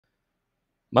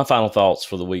My final thoughts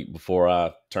for the week before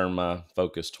I turn my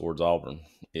focus towards Auburn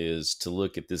is to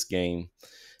look at this game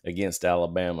against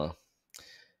Alabama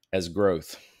as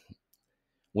growth.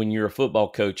 When you're a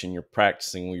football coach and you're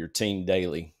practicing with your team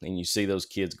daily and you see those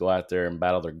kids go out there and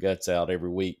battle their guts out every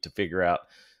week to figure out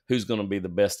who's going to be the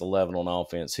best 11 on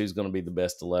offense, who's going to be the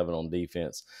best 11 on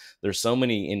defense, there's so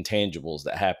many intangibles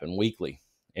that happen weekly.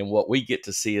 And what we get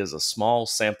to see is a small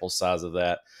sample size of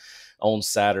that on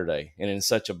Saturday. And in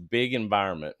such a big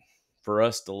environment, for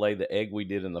us to lay the egg we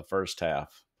did in the first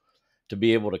half, to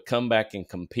be able to come back and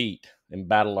compete and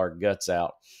battle our guts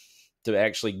out, to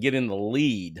actually get in the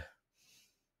lead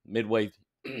midway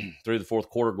through the fourth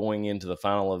quarter going into the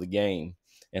final of the game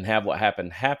and have what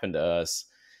happened happen to us,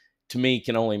 to me,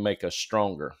 can only make us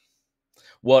stronger.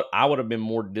 What I would have been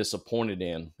more disappointed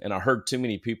in, and I heard too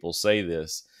many people say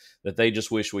this, that they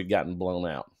just wish we'd gotten blown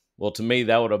out. Well, to me,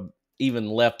 that would have even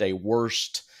left a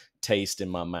worse taste in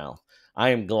my mouth. I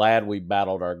am glad we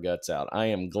battled our guts out. I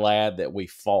am glad that we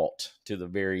fought to the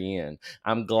very end.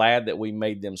 I'm glad that we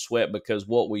made them sweat, because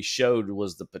what we showed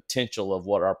was the potential of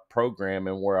what our program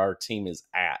and where our team is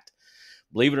at.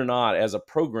 Believe it or not, as a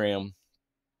program,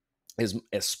 as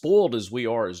spoiled as we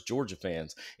are as Georgia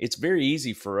fans, it's very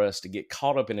easy for us to get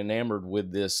caught up and enamored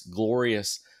with this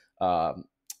glorious, if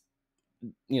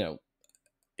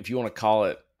you want to call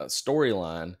it a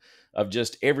storyline of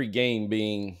just every game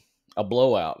being a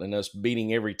blowout and us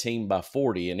beating every team by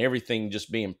 40 and everything just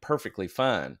being perfectly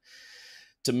fine.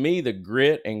 To me, the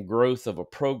grit and growth of a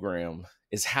program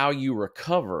is how you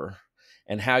recover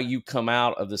and how you come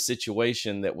out of the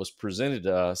situation that was presented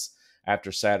to us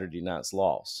after Saturday night's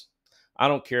loss. I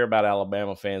don't care about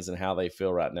Alabama fans and how they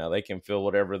feel right now. They can feel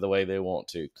whatever the way they want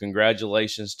to.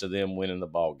 Congratulations to them winning the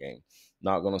ball game.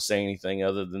 Not going to say anything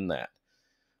other than that.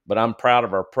 But I'm proud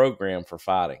of our program for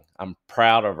fighting. I'm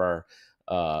proud of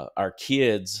our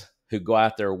kids who go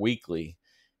out there weekly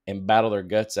and battle their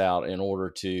guts out in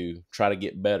order to try to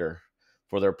get better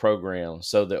for their program,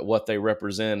 so that what they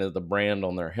represent as the brand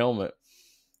on their helmet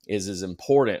is as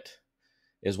important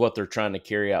as what they're trying to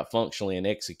carry out functionally and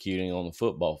executing on the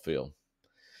football field.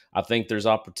 I think there's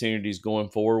opportunities going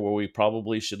forward where we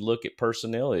probably should look at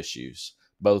personnel issues,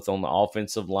 both on the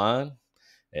offensive line,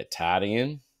 at tight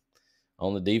end,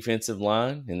 on the defensive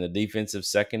line, in the defensive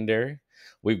secondary.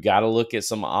 We've got to look at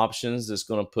some options that's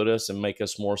going to put us and make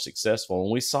us more successful.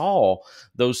 And we saw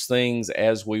those things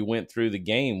as we went through the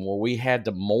game, where we had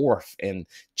to morph and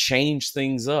change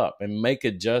things up and make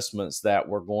adjustments that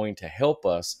were going to help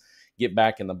us get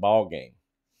back in the ball game.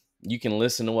 You can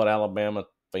listen to what Alabama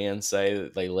fans say,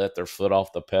 that they let their foot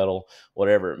off the pedal,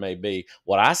 whatever it may be.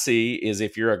 What I see is,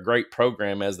 if you're a great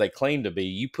program, as they claim to be,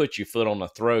 you put your foot on the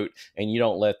throat and you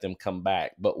don't let them come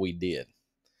back. But we did.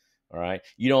 All right.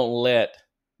 You don't let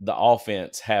the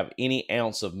offense have any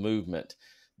ounce of movement,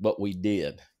 but we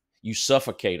did. You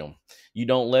suffocate them. You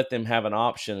don't let them have an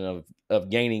option of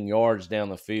gaining yards down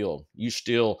the field. You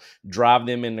still drive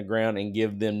them in the ground and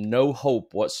give them no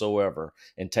hope whatsoever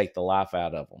and take the life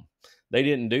out of them. They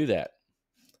didn't do that.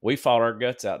 We fought our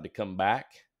guts out to come back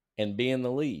and be in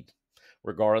the lead,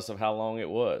 regardless of how long it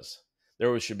was.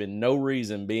 There should have been no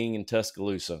reason, being in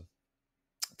Tuscaloosa,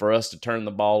 for us to turn the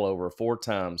ball over 4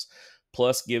 times,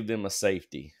 plus give them a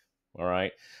safety, all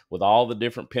right? With all the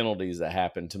different penalties that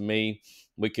happened, to me,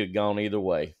 we could have gone either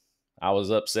way. I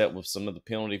was upset with some of the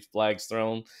penalty flags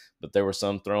thrown, but there were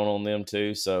some thrown on them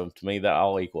too, so to me, that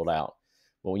all equaled out.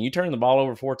 But when you turn the ball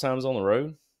over 4 times on the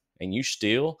road and you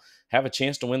still have a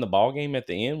chance to win the ball game at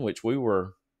the end, which we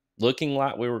were looking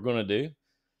like we were going to do,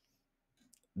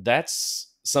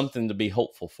 that's something to be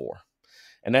hopeful for.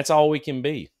 And that's all we can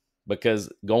be.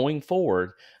 Because going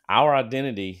forward, our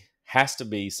identity has to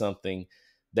be something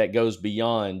that goes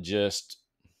beyond just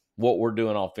what we're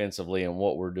doing offensively and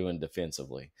what we're doing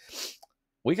defensively.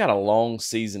 We got a long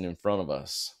season in front of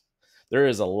us. There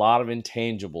is a lot of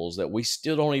intangibles that we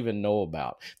still don't even know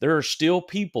about. There are still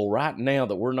people right now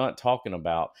that we're not talking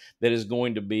about that is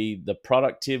going to be the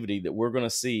productivity that we're going to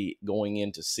see going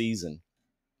into season,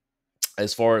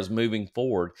 as far as moving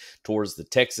forward towards the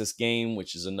Texas game,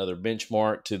 which is another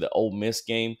benchmark, to the Ole Miss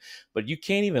game. But you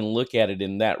can't even look at it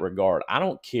in that regard. I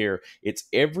don't care. It's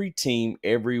every team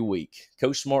every week.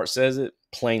 Coach Smart says it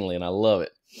plainly, and I love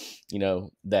it. You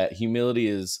know, that humility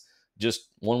is just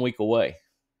 1 week away.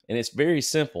 And it's very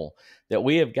simple, that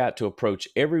we have got to approach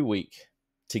every week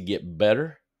to get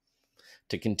better,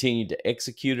 to continue to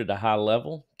execute at a high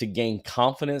level, to gain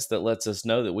confidence that lets us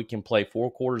know that we can play 4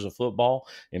 quarters of football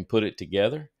and put it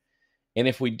together. And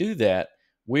if we do that,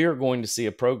 we are going to see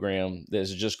a program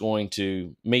that's just going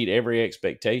to meet every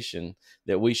expectation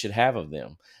that we should have of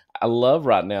them. I love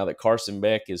right now that Carson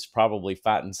Beck is probably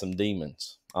fighting some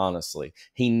demons. honestly.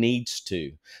 He needs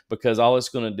to, because all it's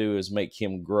going to do is make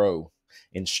him grow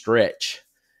and stretch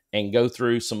and go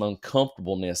through some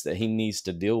uncomfortableness that he needs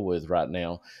to deal with right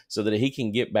now so that he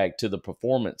can get back to the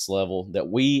performance level that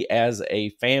we as a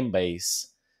fan base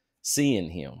see in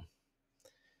him.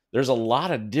 There's a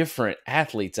lot of different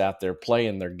athletes out there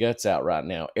playing their guts out right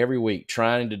now every week,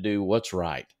 trying to do what's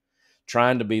right,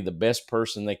 trying to be the best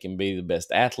person they can be, the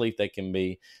best athlete they can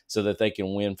be, so that they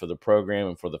can win for the program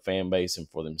and for the fan base and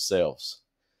for themselves.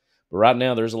 But right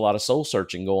now, there's a lot of soul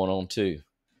searching going on too,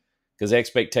 because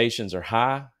expectations are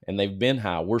high and they've been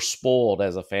high. We're spoiled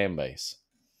as a fan base.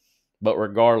 But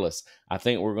regardless, I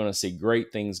think we're going to see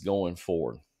great things going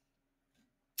forward.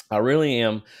 I really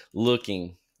am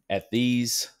looking at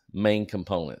these main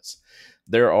components.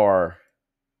 There are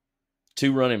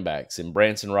 2 running backs in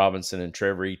Branson Robinson and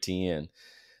Trevor Etienne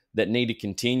that need to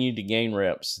continue to gain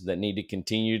reps, that need to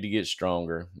continue to get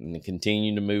stronger and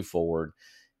continue to move forward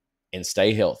and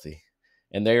stay healthy.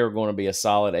 And they are going to be a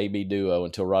solid AB duo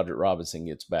until Roderick Robinson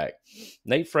gets back.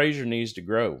 Nate Frazier needs to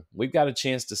grow. We've got a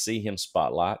chance to see him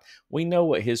spotlight. We know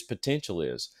what his potential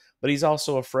is, but he's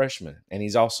also a freshman and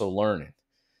he's also learning.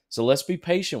 So let's be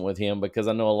patient with him, because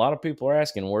I know a lot of people are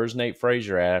asking, where's Nate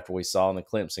Frazier at after we saw in the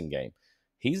Clemson game?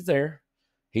 He's there.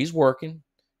 He's working.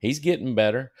 He's getting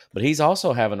better, but he's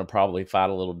also having to probably fight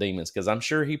a little demons, because I'm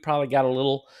sure he probably got a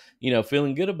little,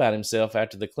 feeling good about himself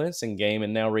after the Clemson game,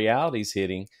 and now reality's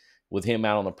hitting with him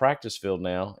out on the practice field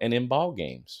now and in ball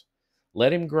games.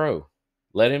 Let him grow.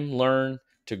 Let him learn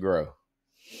to grow.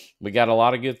 We got a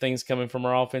lot of good things coming from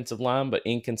our offensive line, but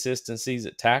inconsistencies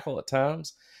at tackle at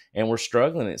times, and we're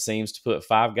struggling, it seems, to put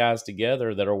 5 guys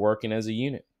together that are working as a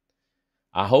unit.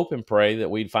 I hope and pray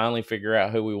that we'd finally figure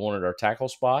out who we wanted our tackle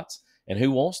spots and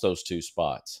who wants those 2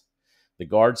 spots. The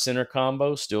guard center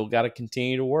combo still got to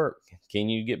continue to work.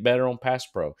 Continue to get better on pass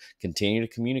pro. Continue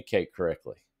to communicate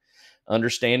correctly.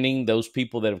 Understanding those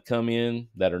people that have come in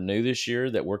that are new this year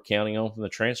that we're counting on from the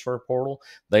transfer portal,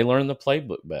 they learn the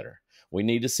playbook better. We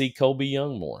need to see Colby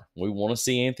Young more. We want to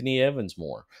see Anthony Evans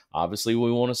more. Obviously, we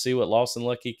want to see what Lawson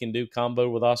Lucky can do combo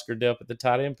with Oscar Delp at the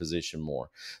tight end position more.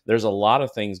 There's a lot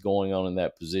of things going on in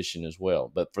that position as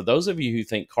well. But for those of you who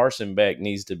think Carson Beck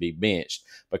needs to be benched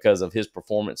because of his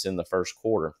performance in the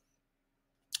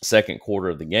second quarter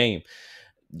of the game,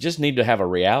 just need to have a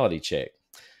reality check.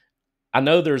 I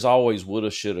know there's always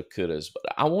woulda, shoulda, couldas,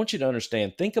 but I want you to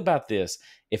understand, think about this.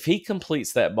 If he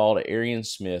completes that ball to Arian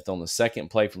Smith on the second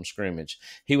play from scrimmage,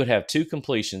 he would have 2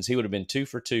 completions. He would have been 2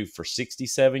 for 2 for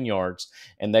 67 yards,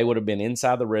 and they would have been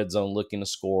inside the red zone looking to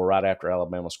score right after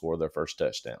Alabama scored their first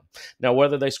touchdown. Now,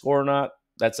 whether they score or not,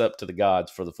 that's up to the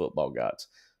gods, for the football gods.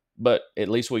 But at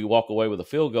least we walk away with a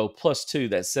field goal plus 2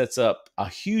 that sets up a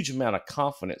huge amount of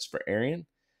confidence for Arian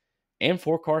and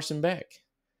for Carson Beck.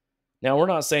 Now, we're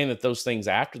not saying that those things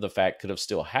after the fact could have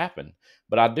still happened,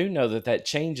 but I do know that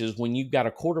changes when you've got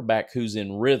a quarterback who's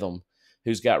in rhythm,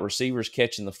 who's got receivers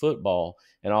catching the football,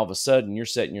 and all of a sudden you're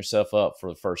setting yourself up for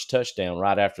the first touchdown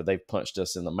right after they've punched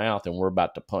us in the mouth and we're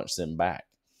about to punch them back.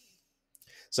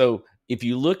 So if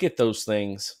you look at those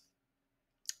things,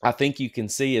 I think you can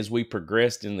see as we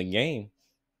progressed in the game,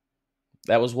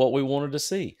 that was what we wanted to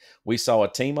see. We saw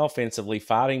a team offensively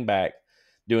fighting back,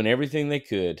 doing everything they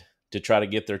could to try to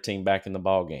get their team back in the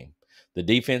ball game. The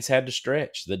defense had to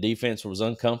stretch. The defense was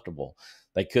uncomfortable.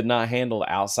 They could not handle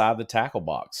outside the tackle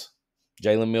box.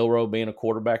 Jalen Milroe being a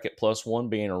quarterback at +1,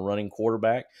 being a running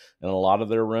quarterback, and a lot of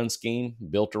their run scheme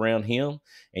built around him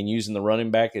and using the running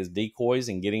back as decoys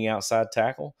and getting outside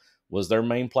tackle was their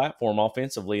main platform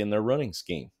offensively in their running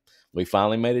scheme. We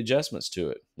finally made adjustments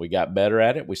to it. We got better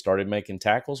at it. We started making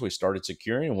tackles. We started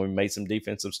securing, and we made some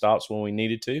defensive stops when we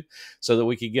needed to so that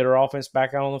we could get our offense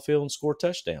back out on the field and score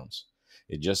touchdowns.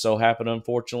 It just so happened,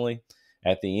 unfortunately,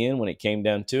 at the end, when it came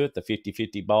down to it, the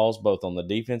 50-50 balls, both on the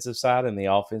defensive side and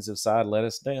the offensive side, let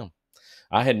us down.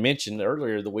 I had mentioned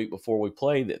earlier the week before we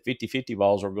played that 50-50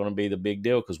 balls were going to be the big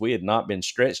deal because we had not been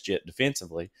stretched yet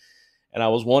defensively. And I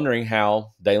was wondering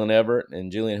how Dalen Everett and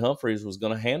Julian Humphreys was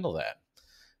going to handle that.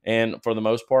 And for the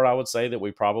most part, I would say that we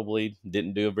probably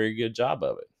didn't do a very good job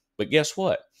of it. But guess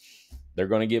what? They're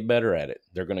going to get better at it.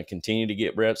 They're going to continue to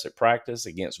get reps at practice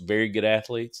against very good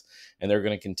athletes, and they're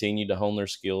going to continue to hone their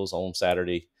skills on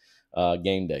Saturday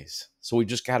game days. So we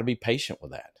just got to be patient with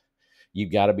that.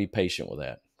 You've got to be patient with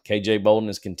that. KJ Bolden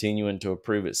is continuing to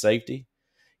improve at safety.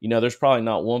 There's probably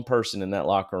not one person in that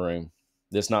locker room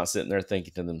that's not sitting there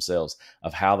thinking to themselves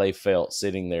of how they felt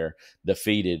sitting there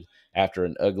defeated after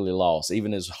an ugly loss,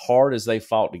 even as hard as they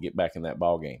fought to get back in that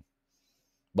ball game.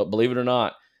 But believe it or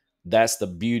not, That's the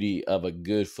beauty of a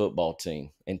good football team.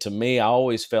 And to me, I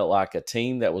always felt like a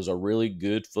team that was a really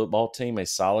good football team, a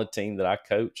solid team that I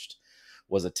coached,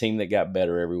 was a team that got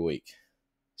better every week.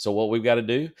 So what we've got to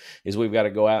do is we've got to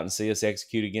go out and see us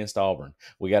execute against Auburn.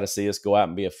 We got to see us go out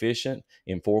and be efficient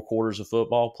in 4 quarters of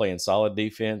football, playing solid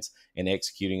defense and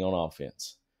executing on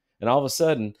offense. And all of a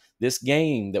sudden, this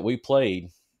game that we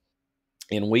played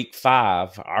in week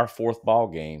 5, our 4th ball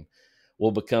game,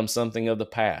 will become something of the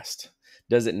past.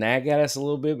 Does it nag at us a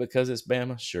little bit because it's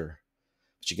Bama? Sure.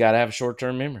 But you got to have a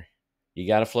short-term memory. You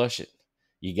got to flush it.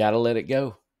 You got to let it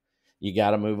go. You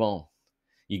got to move on.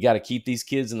 You got to keep these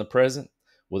kids in the present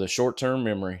with a short-term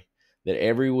memory that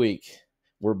every week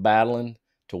we're battling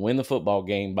to win the football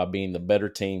game by being the better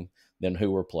team than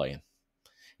who we're playing.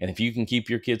 And if you can keep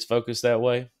your kids focused that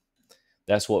way,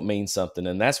 that's what means something.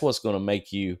 And that's what's going to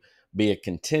make you be a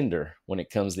contender when it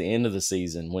comes to the end of the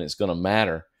season, when it's going to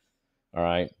matter, all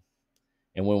right?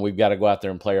 And when we've got to go out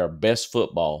there and play our best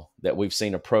football, that we've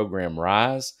seen a program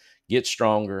rise, get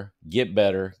stronger, get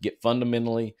better, get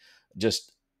fundamentally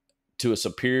just to a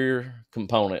superior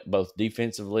component, both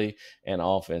defensively and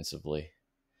offensively,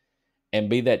 and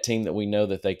be that team that we know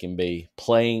that they can be,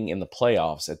 playing in the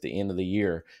playoffs at the end of the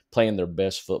year, playing their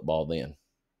best football then.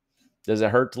 Does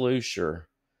it hurt to lose? Sure.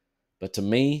 But to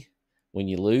me, when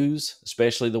you lose,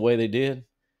 especially the way they did,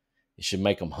 it should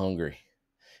make them hungry.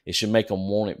 It should make them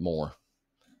want it more.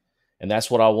 And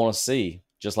that's what I want to see.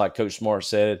 Just like Coach Smart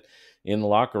said in the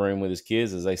locker room with his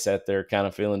kids as they sat there kind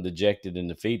of feeling dejected and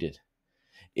defeated.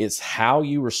 It's how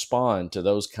you respond to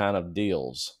those kind of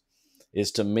deals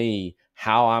is, to me,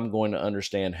 how I'm going to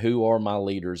understand who are my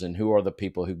leaders and who are the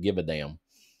people who give a damn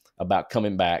about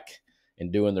coming back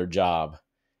and doing their job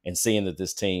and seeing that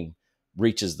this team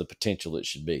reaches the potential it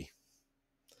should be.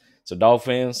 So, Dawg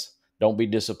fans, don't be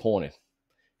disappointed.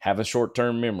 Have a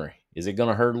short-term memory. Is it going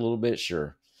to hurt a little bit?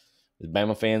 Sure. Is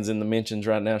Bama fans in the mentions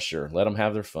right now? Sure. Let them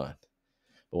have their fun.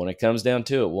 But when it comes down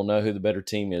to it, we'll know who the better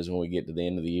team is when we get to the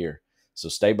end of the year. So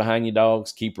stay behind your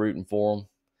Dogs. Keep rooting for them.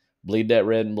 Bleed that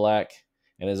red and black.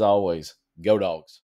 And as always, go Dogs.